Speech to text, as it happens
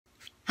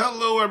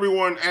Hello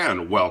everyone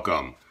and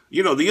welcome.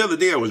 The other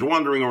day I was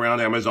wandering around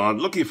Amazon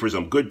looking for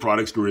some good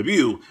products to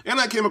review, and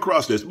I came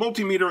across this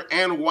multimeter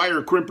and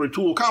wire crimper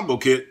tool combo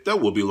kit that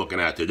we'll be looking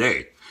at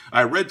today.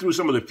 I read through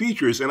some of the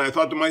features and I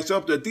thought to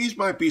myself that these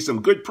might be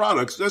some good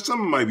products that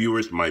some of my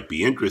viewers might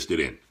be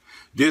interested in.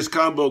 This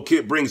combo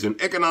kit brings an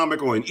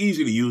economical and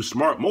easy to use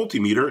smart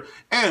multimeter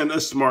and a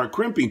smart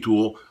crimping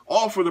tool,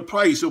 all for the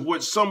price of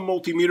what some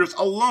multimeters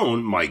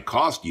alone might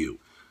cost you.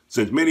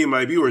 Since many of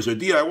my viewers are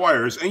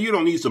DIYers and you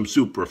don't need some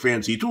super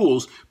fancy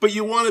tools, but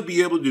you want to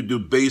be able to do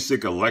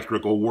basic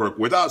electrical work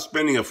without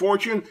spending a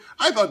fortune,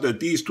 I thought that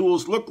these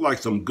tools looked like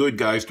some good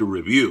guys to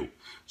review.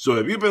 So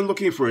if you've been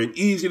looking for an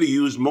easy to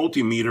use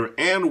multimeter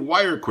and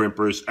wire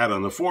crimpers at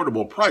an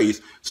affordable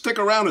price, stick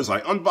around as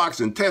I unbox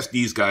and test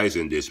these guys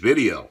in this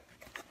video.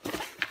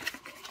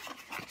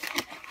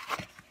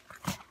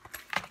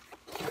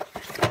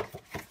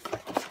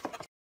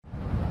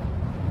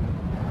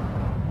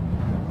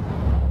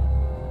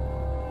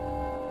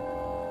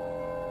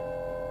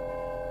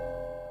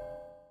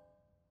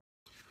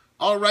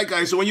 Alright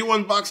guys, so when you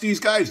unbox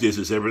these guys, this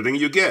is everything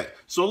you get.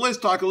 So let's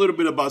talk a little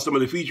bit about some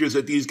of the features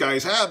that these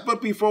guys have,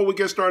 but before we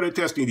get started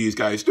testing these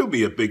guys, do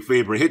me a big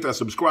favor and hit that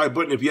subscribe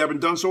button if you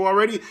haven't done so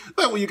already.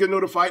 That way you get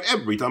notified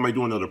every time I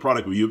do another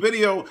product review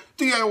video,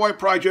 DIY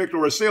project,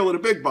 or a sale at a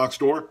big box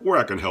store where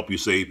I can help you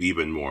save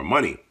even more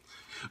money.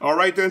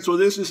 Alright then, so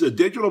this is a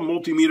digital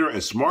multimeter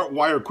and smart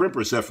wire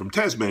crimper set from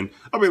Tesman,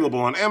 available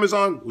on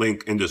Amazon,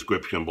 link in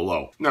description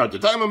below. Now at the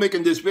time of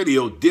making this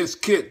video, this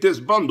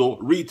bundle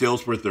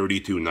retails for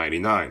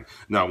 $32.99.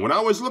 Now when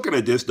I was looking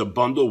at this, the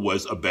bundle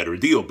was a better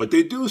deal, but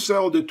they do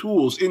sell the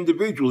tools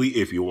individually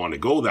if you want to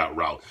go that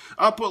route.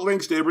 I'll put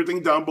links to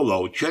everything down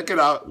below, check it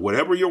out,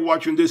 whatever you're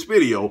watching this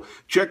video,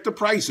 check the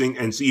pricing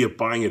and see if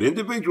buying it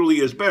individually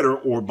is better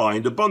or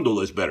buying the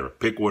bundle is better.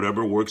 Pick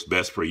whatever works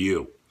best for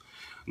you.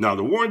 Now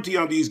the warranty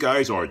on these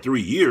guys are 3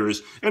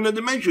 years, and the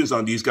dimensions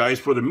on these guys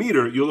for the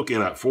meter, you're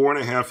looking at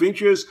 4.5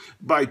 inches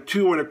by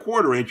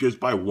 2.25 inches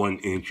by 1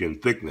 inch in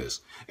thickness.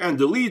 And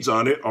the leads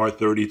on it are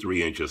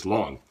 33 inches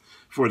long.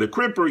 For the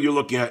crimper, you're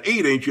looking at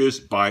 8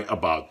 inches by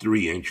about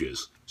 3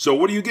 inches. So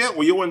what do you get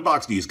when you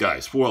unbox these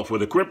guys? Well, for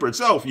the crimper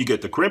itself, you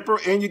get the crimper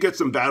and you get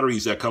some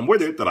batteries that come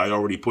with it that I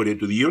already put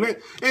into the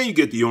unit. And you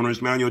get the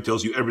owner's manual,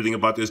 tells you everything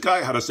about this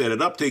guy, how to set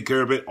it up, take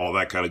care of it, all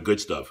that kind of good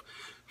stuff.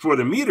 For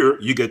the meter,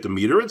 you get the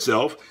meter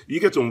itself, you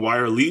get some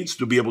wire leads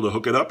to be able to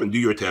hook it up and do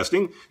your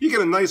testing, you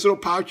get a nice little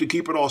pouch to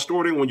keep it all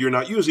stored in when you're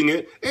not using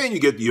it, and you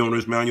get the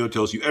owner's manual,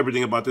 tells you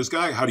everything about this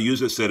guy, how to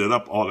use it, set it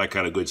up, all that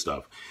kind of good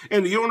stuff.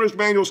 And the owner's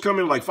manuals come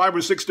in like 5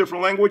 or 6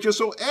 different languages,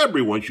 so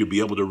everyone should be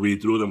able to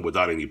read through them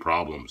without any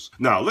problems.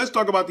 Now, let's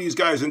talk about these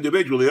guys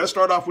individually. Let's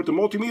start off with the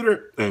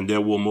multimeter, and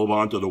then we'll move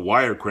on to the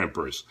wire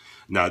crimpers.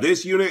 Now,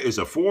 this unit is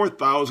a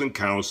 4,000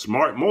 count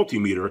smart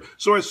multimeter,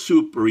 so it's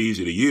super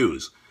easy to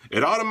use.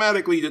 It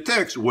automatically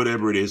detects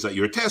whatever it is that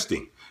you're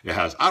testing. It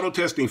has auto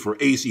testing for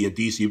AC and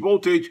DC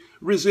voltage,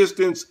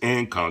 resistance,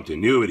 and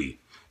continuity.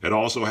 It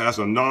also has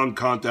a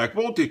non-contact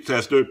voltage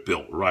tester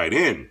built right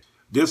in.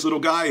 This little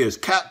guy is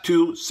Cat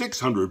 2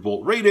 600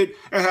 volt rated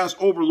and has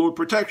overload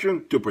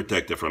protection to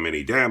protect it from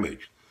any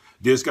damage.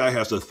 This guy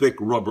has a thick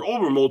rubber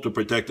overmold to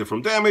protect it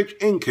from damage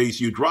in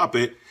case you drop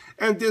it.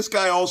 And this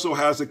guy also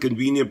has a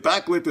convenient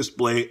backlit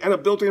display and a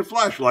built-in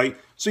flashlight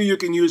so you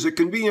can use it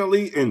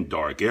conveniently in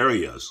dark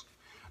areas.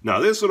 Now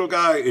this little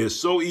guy is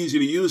so easy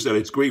to use that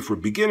it's great for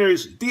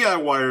beginners,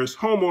 DIYers,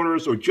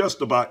 homeowners, or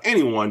just about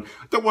anyone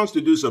that wants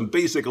to do some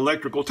basic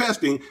electrical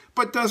testing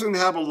but doesn't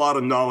have a lot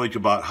of knowledge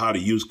about how to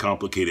use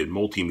complicated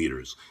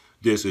multimeters.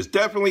 This is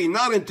definitely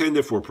not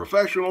intended for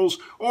professionals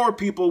or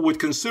people with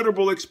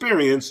considerable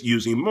experience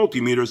using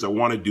multimeters that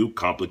want to do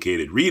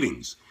complicated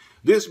readings.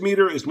 This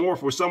meter is more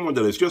for someone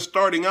that is just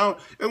starting out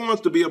and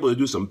wants to be able to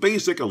do some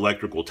basic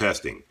electrical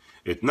testing.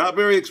 It's not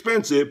very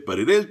expensive, but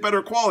it is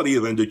better quality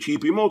than the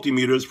cheapy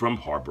multimeters from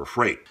Harbor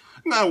Freight.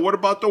 Now, what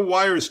about the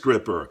wire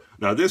stripper?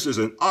 Now, this is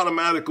an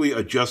automatically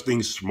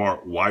adjusting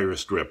smart wire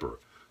stripper.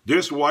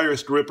 This wire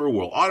stripper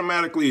will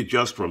automatically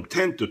adjust from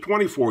 10 to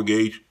 24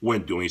 gauge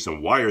when doing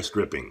some wire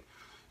stripping.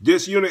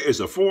 This unit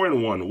is a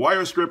 4-in-1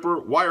 wire stripper,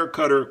 wire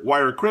cutter,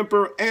 wire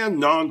crimper, and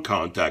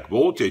non-contact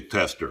voltage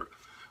tester.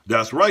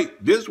 That's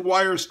right, this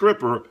wire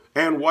stripper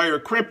and wire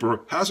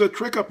crimper has a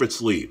trick up its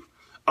sleeve.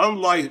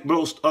 Unlike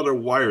most other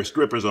wire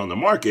strippers on the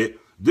market,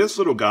 this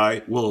little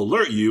guy will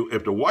alert you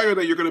if the wire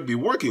that you're going to be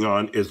working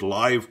on is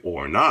live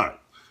or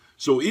not.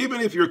 So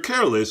even if you're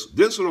careless,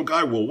 this little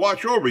guy will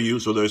watch over you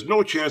so there's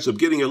no chance of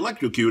getting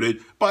electrocuted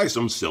by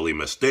some silly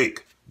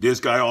mistake. This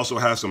guy also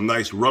has some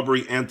nice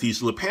rubbery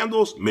anti-slip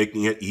handles,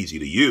 making it easy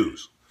to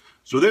use.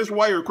 So this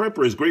wire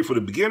crimper is great for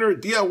the beginner,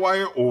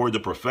 DIYer, or the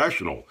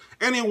professional.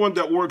 Anyone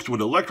that works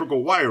with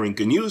electrical wiring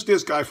can use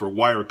this guy for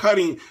wire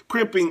cutting,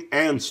 crimping,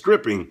 and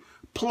stripping.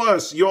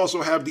 Plus, you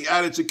also have the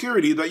added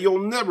security that you'll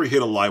never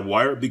hit a live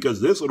wire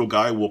because this little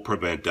guy will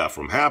prevent that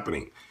from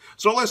happening.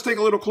 So let's take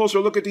a little closer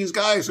look at these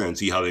guys and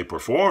see how they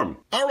perform.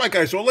 Alright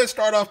guys, so let's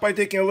start off by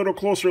taking a little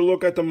closer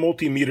look at the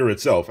multimeter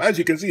itself. As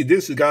you can see,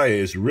 this guy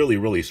is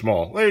really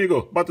small. There you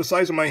go, about the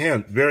size of my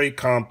hand. Very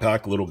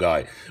compact little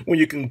guy. When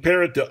you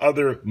compare it to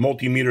other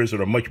multimeters that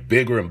are much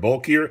bigger and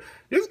bulkier,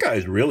 this guy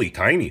is really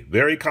tiny,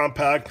 very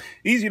compact,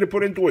 easy to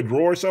put into a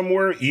drawer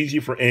somewhere, easy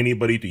for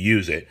anybody to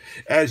use it.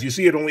 As you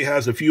see, it only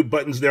has a few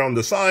buttons there on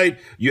the side.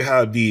 You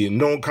have the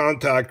no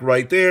contact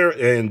right there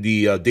and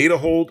the data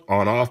hold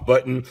on-off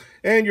button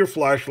and your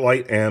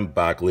flashlight and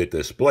backlit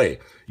display.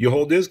 You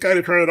hold this guy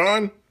to turn it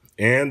on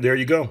and there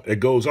you go. It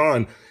goes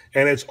on.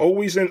 And it's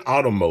always in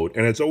auto mode,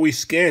 and it's always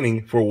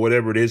scanning for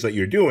whatever it is that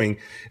you're doing,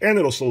 and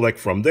it'll select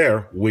from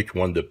there which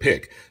one to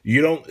pick.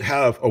 You don't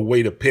have a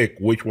way to pick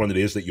which one it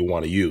is that you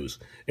want to use.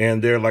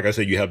 And there, like I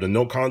said, you have the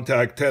no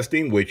contact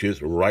testing, which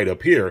is right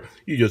up here.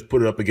 You just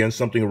put it up against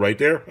something right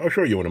there. I'll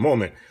show you in a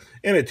moment.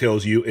 And it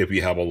tells you if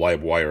you have a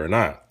live wire or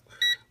not.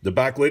 The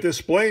backlit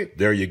display,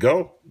 there you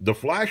go. The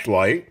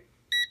flashlight,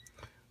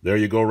 there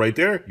you go right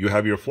there. You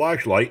have your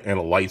flashlight, and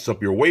it lights up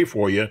your way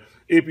for you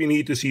if you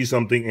need to see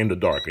something in the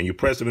dark. And you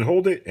press it and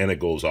hold it, and it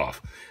goes off.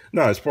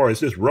 Now, as far as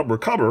this rubber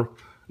cover,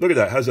 look at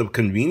that. It has a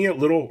convenient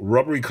little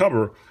rubbery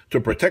cover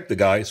to protect the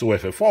guy, so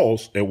if it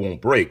falls, it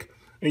won't break.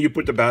 And you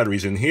put the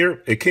batteries in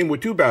here. It came with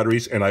 2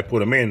 batteries, and I put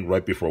them in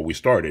right before we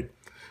started.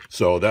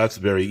 So that's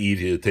very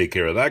easy to take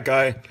care of that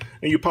guy.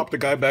 And you pop the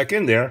guy back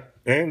in there,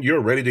 and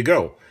you're ready to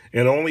go.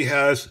 It only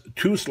has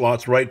 2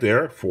 slots right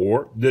there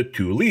for the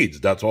 2 leads.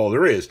 That's all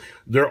there is.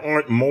 There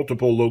aren't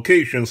multiple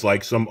locations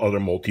like some other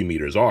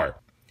multimeters are.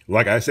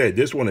 Like I said,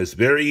 this one is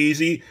very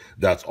easy.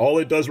 That's all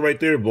it does right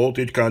there.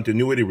 Voltage,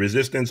 continuity,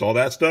 resistance, all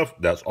that stuff.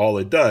 That's all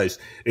it does.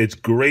 It's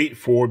great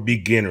for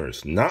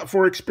beginners, not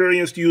for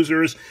experienced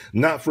users,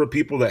 not for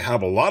people that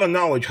have a lot of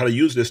knowledge how to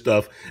use this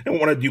stuff and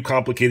want to do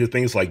complicated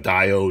things like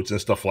diodes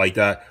and stuff like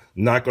that.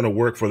 Not going to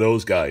work for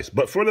those guys.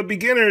 But for the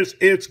beginners,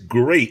 it's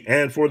great.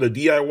 And for the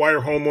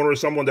DIY homeowner,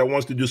 someone that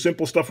wants to do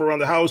simple stuff around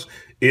the house,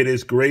 it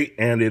is great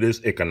and it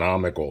is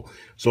economical.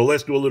 So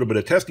let's do a little bit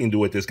of testing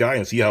with this guy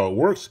and see how it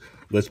works.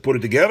 Let's put it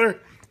together,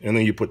 and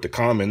then you put the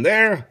COM in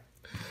there,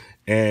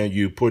 and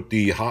you put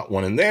the hot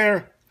one in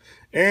there,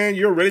 and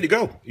you're ready to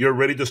go. You're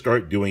ready to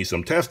start doing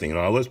some testing.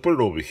 Now let's put it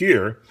over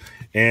here,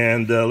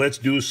 and let's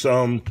do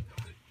some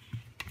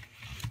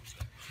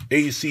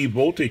AC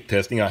voltage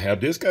testing. I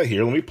have this guy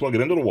here. Let me plug it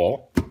into the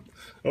wall.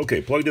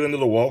 Okay, plugged it into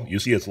the wall. You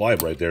see it's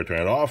live right there.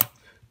 Turn it off,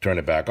 turn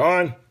it back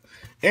on,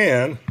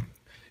 and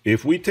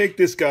if we take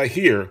this guy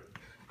here,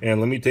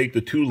 and let me take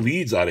the 2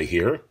 leads out of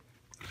here,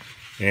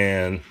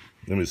 and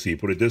let me see,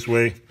 put it this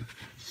way.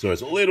 So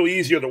it's a little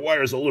easier. The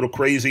wire's a little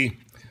crazy.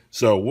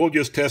 So we'll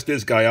just test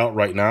this guy out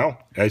right now.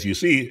 As you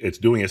see, it's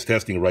doing its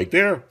testing right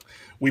there.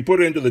 We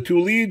put it into the 2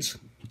 leads.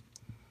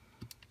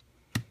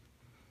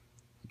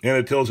 And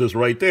it tells us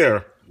right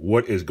there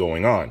what is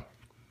going on.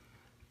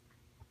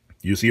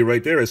 You see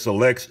right there, it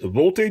selects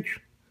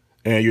voltage.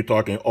 And you're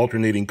talking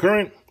alternating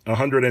current,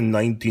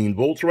 119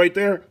 volts right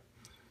there.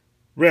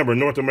 Remember,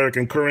 North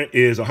American current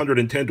is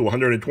 110 to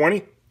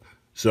 120.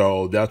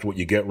 So that's what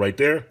you get right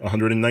there,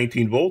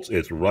 119 volts.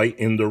 It's right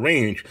in the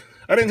range.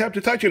 I didn't have to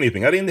touch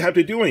anything. I didn't have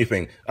to do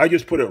anything. I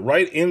just put it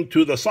right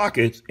into the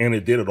sockets, and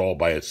it did it all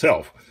by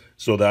itself.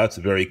 So that's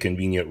very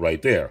convenient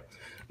right there.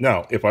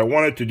 Now, if I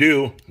wanted to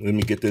do, let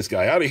me get this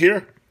guy out of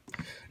here.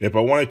 If I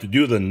wanted to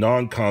do the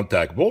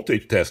non-contact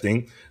voltage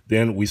testing,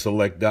 then we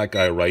select that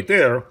guy right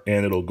there,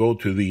 and it'll go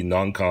to the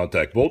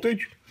non-contact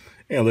voltage.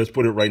 And let's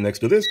put it right next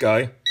to this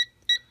guy.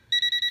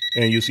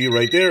 And you see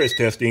right there, it's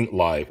testing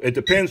live. It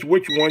depends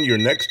which one you're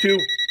next to,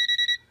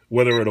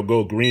 whether it'll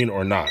go green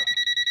or not.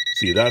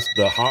 See, that's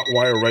the hot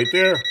wire right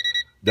there.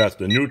 That's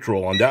the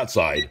neutral on that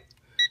side.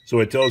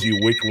 So it tells you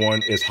which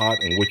one is hot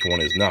and which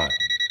one is not.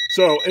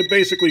 So it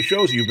basically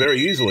shows you very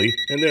easily.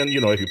 And then,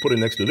 if you put it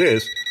next to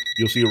this,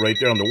 you'll see right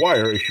there on the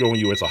wire, it's showing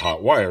you it's a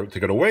hot wire.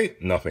 Take it away,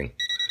 nothing.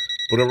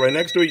 Put it right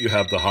next to it, you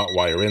have the hot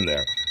wire in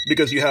there.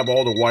 Because you have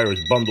all the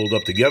wires bundled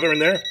up together in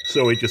there,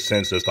 so it just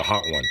senses the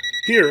hot one.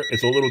 Here,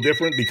 it's a little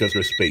different because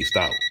they're spaced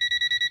out.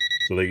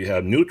 So there you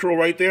have neutral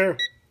right there,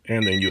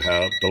 and then you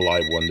have the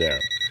live one there.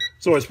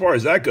 So as far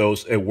as that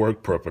goes, it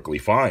worked perfectly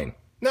fine.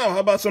 Now, how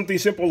about something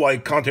simple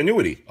like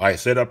continuity? I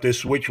set up this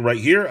switch right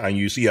here, and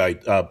you see I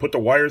put the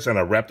wires and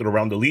I wrapped it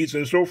around the leads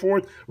and so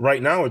forth.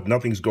 Right now, if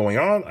nothing's going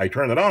on, I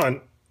turn it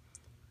on,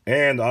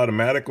 and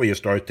automatically it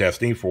starts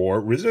testing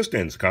for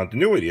resistance,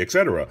 continuity,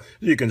 etc.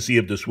 So you can see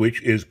if the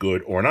switch is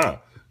good or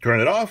not. Turn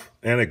it off,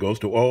 and it goes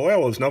to, oh,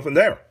 well, there's nothing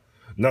there.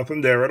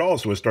 Nothing there at all,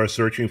 so it starts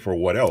searching for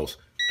what else.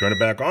 Turn it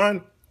back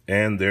on,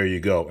 and there you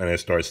go, and it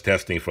starts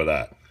testing for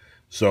that.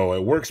 So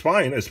it works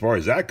fine as far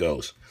as that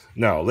goes.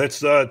 Now,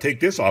 let's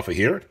take this off of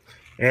here.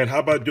 And how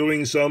about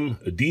doing some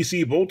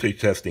DC voltage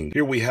testing?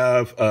 Here we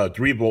have a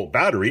 3-volt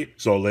battery,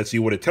 so let's see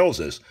what it tells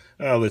us.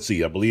 Let's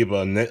see, I believe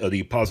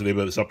the positive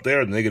is up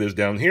there, the negative is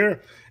down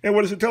here. And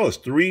what does it tell us?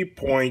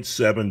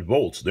 3.7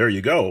 volts. There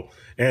you go.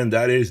 And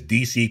that is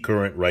DC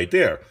current right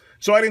there.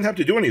 So I didn't have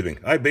to do anything.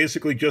 I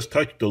basically just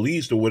touch the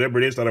leads to whatever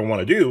it is that I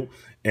want to do,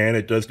 and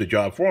it does the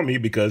job for me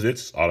because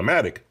it's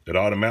automatic. It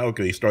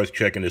automatically starts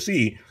checking to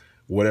see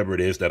whatever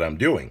it is that I'm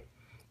doing.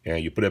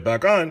 And you put it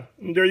back on,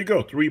 and there you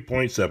go,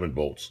 3.7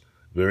 volts.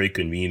 Very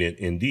convenient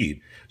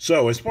indeed.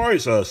 So as far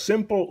as a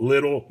simple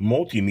little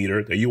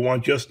multimeter that you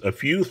want just a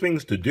few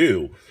things to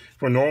do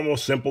for normal,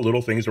 simple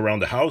little things around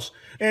the house,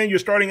 and you're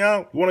starting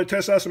out, you want to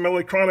test out some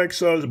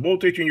electronics,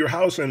 voltage in your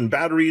house and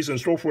batteries and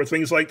so forth,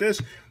 things like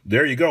this,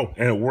 there you go.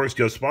 And it works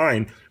just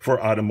fine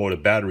for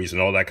automotive batteries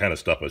and all that kind of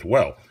stuff as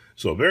well.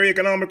 So very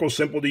economical,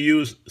 simple to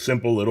use,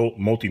 simple little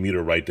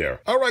multimeter right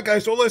there. All right,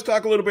 guys, so let's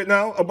talk a little bit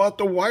now about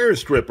the wire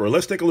stripper.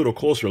 Let's take a little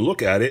closer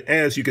look at it.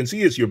 As you can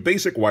see, it's your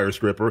basic wire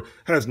stripper.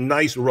 Has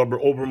nice rubber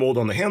overmold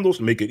on the handles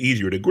to make it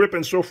easier to grip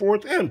and so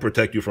forth, and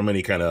protect you from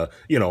any kind of,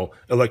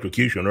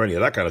 electrocution or any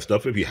of that kind of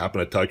stuff if you happen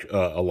to touch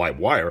a live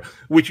wire,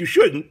 which you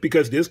shouldn't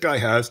because this guy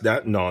has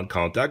that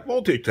non-contact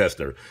voltage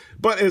tester.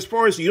 But as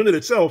far as the unit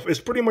itself, it's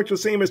pretty much the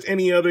same as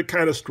any other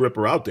kind of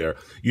stripper out there.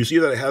 You see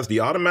that it has the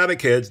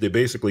automatic heads. They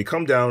basically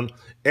come down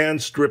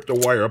and strip the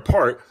wire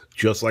apart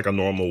just like a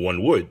normal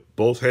one would.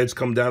 Both heads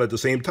come down at the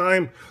same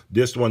time.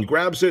 This one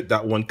grabs it,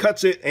 that one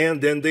cuts it,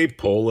 and then they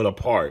pull it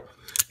apart.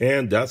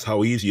 And that's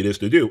how easy it is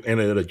to do. And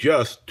it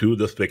adjusts to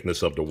the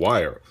thickness of the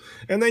wire.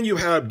 And then you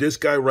have this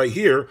guy right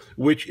here,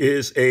 which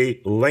is a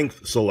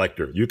length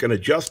selector. You can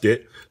adjust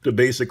it to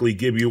basically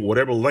give you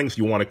whatever length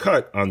you want to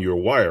cut on your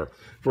wire.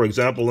 For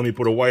example, let me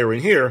put a wire in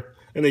here.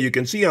 And then you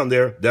can see on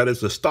there, that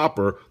is the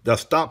stopper that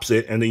stops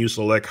it, and then you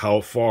select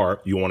how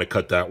far you want to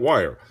cut that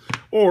wire.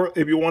 Or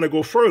if you want to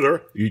go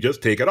further, you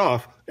just take it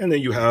off, and then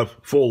you have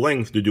full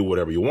length to do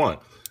whatever you want.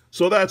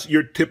 So that's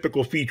your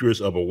typical features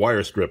of a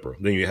wire stripper.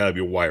 Then you have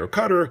your wire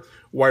cutter,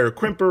 wire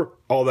crimper,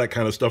 all that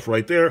kind of stuff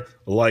right there,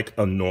 like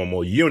a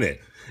normal unit.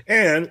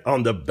 And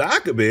on the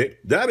back of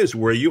it, that is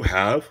where you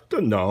have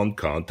the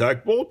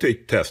non-contact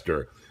voltage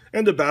tester.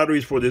 And the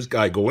batteries for this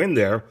guy go in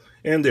there,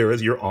 and there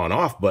is your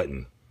on-off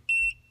button.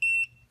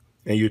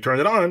 And you turn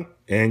it on,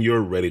 and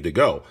you're ready to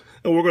go.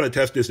 And we're going to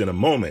test this in a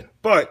moment.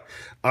 But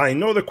I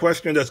know the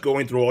question that's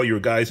going through all your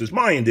guys'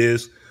 mind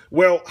is,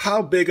 well,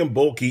 how big and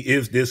bulky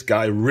is this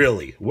guy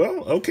really?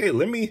 Well, okay,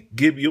 let me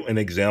give you an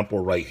example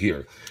right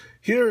here.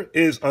 Here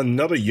is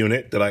another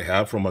unit that I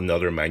have from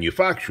another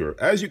manufacturer.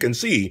 As you can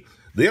see,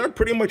 they are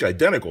pretty much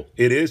identical.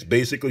 It is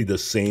basically the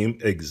same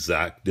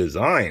exact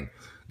design.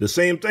 The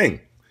same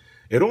thing.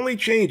 It only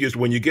changes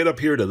when you get up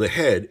here to the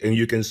head, and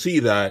you can see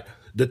that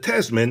the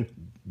Tesman,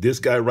 this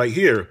guy right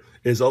here,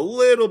 is a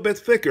little bit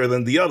thicker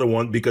than the other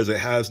one because it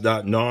has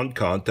that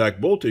non-contact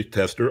voltage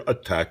tester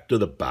attached to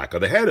the back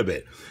of the head of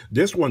it.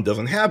 This one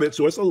doesn't have it,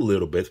 so it's a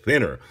little bit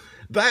thinner.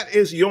 That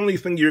is the only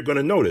thing you're going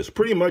to notice.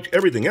 Pretty much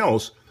everything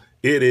else,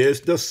 it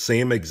is the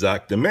same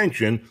exact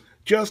dimension,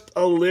 just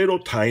a little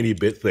tiny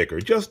bit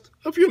thicker, just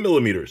a few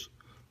millimeters.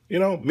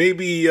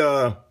 Maybe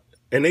an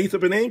eighth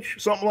of an inch,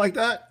 something like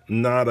that.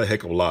 Not a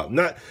heck of a lot.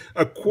 Not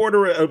a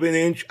quarter of an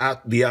inch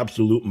at the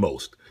absolute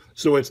most.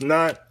 So it's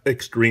not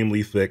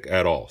extremely thick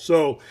at all.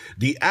 So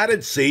the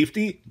added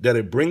safety that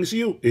it brings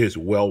you is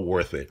well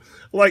worth it.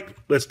 Like,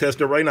 let's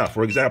test it right now.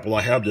 For example,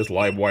 I have this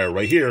live wire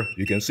right here.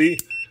 You can see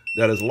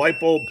that is light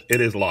bulb. It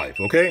is live,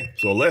 okay?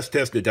 So let's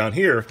test it down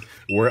here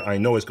where I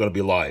know it's going to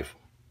be live.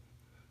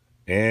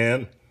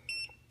 And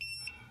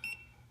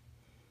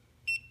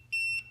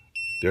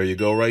there you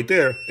go right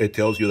there. It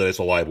tells you that it's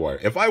a live wire.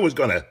 If I was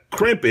going to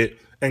crimp it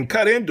and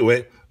cut into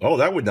it, oh,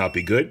 that would not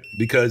be good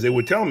because it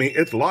would tell me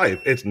it's live.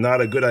 It's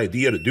not a good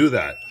idea to do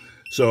that.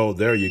 So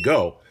there you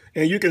go.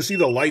 And you can see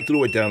the light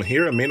through it down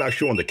here. It may not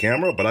show on the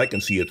camera, but I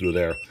can see it through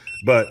there.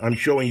 But I'm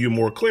showing you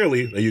more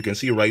clearly that you can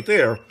see right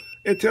there.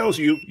 It tells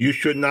you you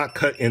should not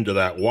cut into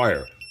that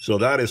wire. So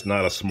that is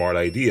not a smart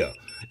idea.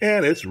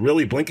 And it's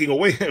really blinking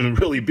away and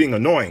really being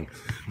annoying.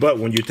 But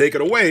when you take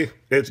it away,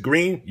 it's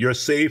green, you're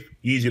safe,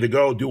 easy to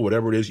go, do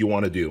whatever it is you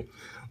want to do.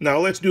 Now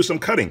let's do some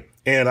cutting.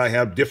 And I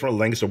have different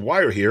lengths of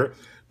wire here.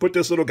 Put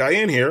this little guy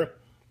in here,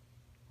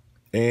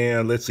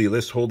 and let's see,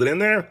 let's hold it in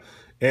there,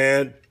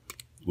 and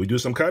we do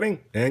some cutting,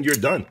 and you're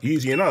done.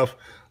 Easy enough.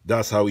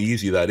 That's how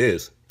easy that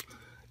is.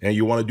 And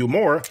you want to do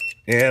more,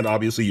 and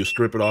obviously you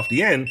strip it off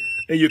the end,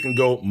 and you can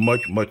go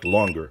much, much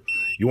longer.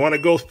 You want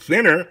to go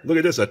thinner. Look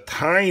at this, a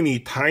tiny,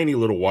 tiny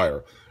little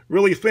wire.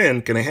 Really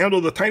thin. Can it handle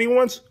the tiny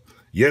ones?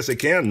 Yes, it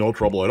can. No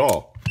trouble at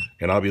all.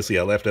 And obviously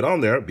I left it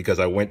on there because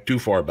I went too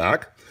far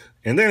back.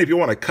 And then if you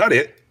want to cut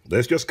it,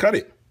 let's just cut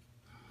it.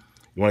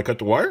 You want to cut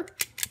the wire?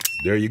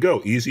 There you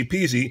go. Easy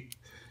peasy.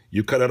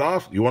 You cut it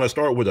off. You want to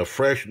start with a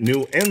fresh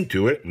new end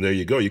to it. And there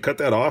you go. You cut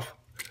that off.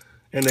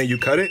 And then you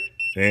cut it.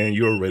 And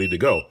you're ready to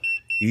go.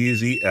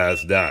 Easy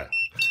as that.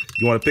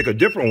 You want to pick a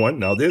different one.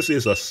 Now this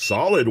is a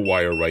solid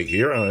wire right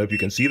here. I don't know if you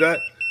can see that.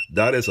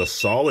 That is a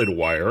solid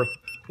wire.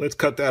 Let's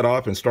cut that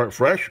off and start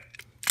fresh.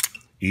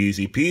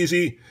 Easy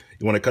peasy.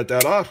 You want to cut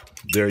that off?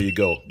 There you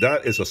go.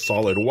 That is a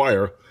solid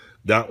wire.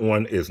 That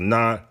one is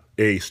not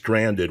a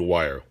stranded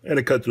wire, and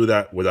it cut through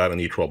that without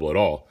any trouble at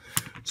all.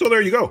 So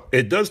there you go.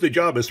 It does the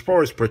job as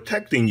far as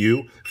protecting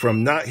you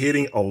from not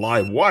hitting a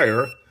live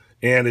wire,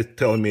 and it's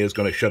telling me it's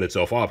going to shut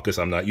itself off because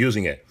I'm not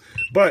using it.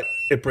 But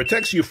it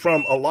protects you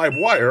from a live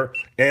wire,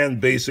 and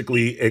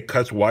basically it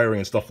cuts wiring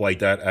and stuff like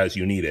that as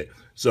you need it.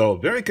 So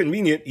very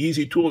convenient,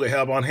 easy tool to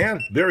have on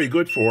hand. Very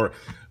good for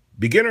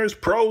beginners,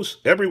 pros,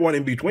 everyone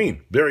in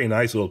between. Very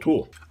nice little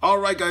tool. All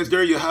right, guys,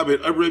 there you have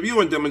it. A review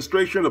and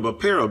demonstration of a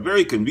pair of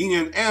very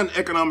convenient and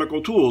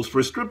economical tools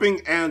for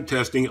stripping and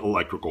testing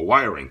electrical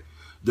wiring.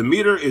 The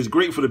meter is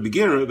great for the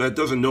beginner that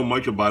doesn't know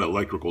much about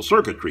electrical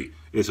circuitry.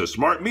 It's a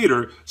smart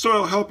meter, so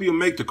it'll help you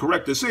make the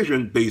correct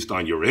decision based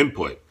on your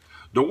input.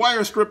 The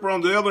wire stripper, on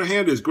the other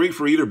hand, is great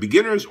for either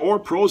beginners or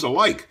pros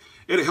alike.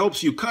 It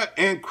helps you cut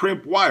and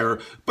crimp wire,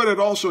 but it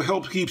also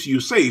keeps you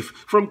safe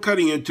from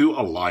cutting into a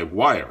live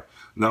wire.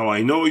 Now,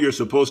 I know you're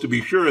supposed to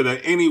be sure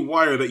that any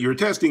wire that you're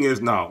testing is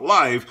not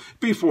live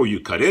before you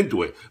cut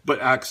into it,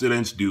 but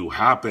accidents do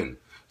happen.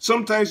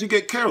 Sometimes you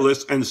get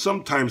careless, and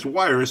sometimes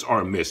wires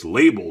are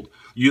mislabeled.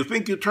 You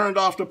think you turned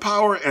off the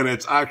power, and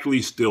it's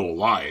actually still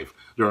live.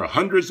 There are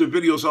hundreds of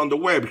videos on the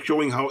web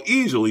showing how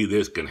easily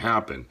this can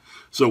happen.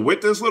 So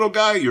with this little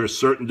guy, you're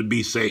certain to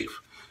be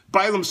safe.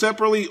 Buy them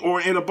separately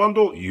or in a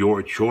bundle,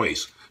 your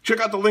choice. Check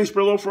out the links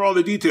below for all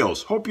the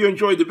details. Hope you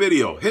enjoyed the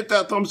video. Hit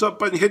that thumbs up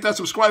button, hit that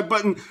subscribe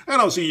button,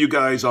 and I'll see you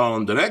guys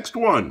on the next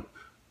one.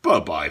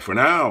 Bye-bye for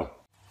now.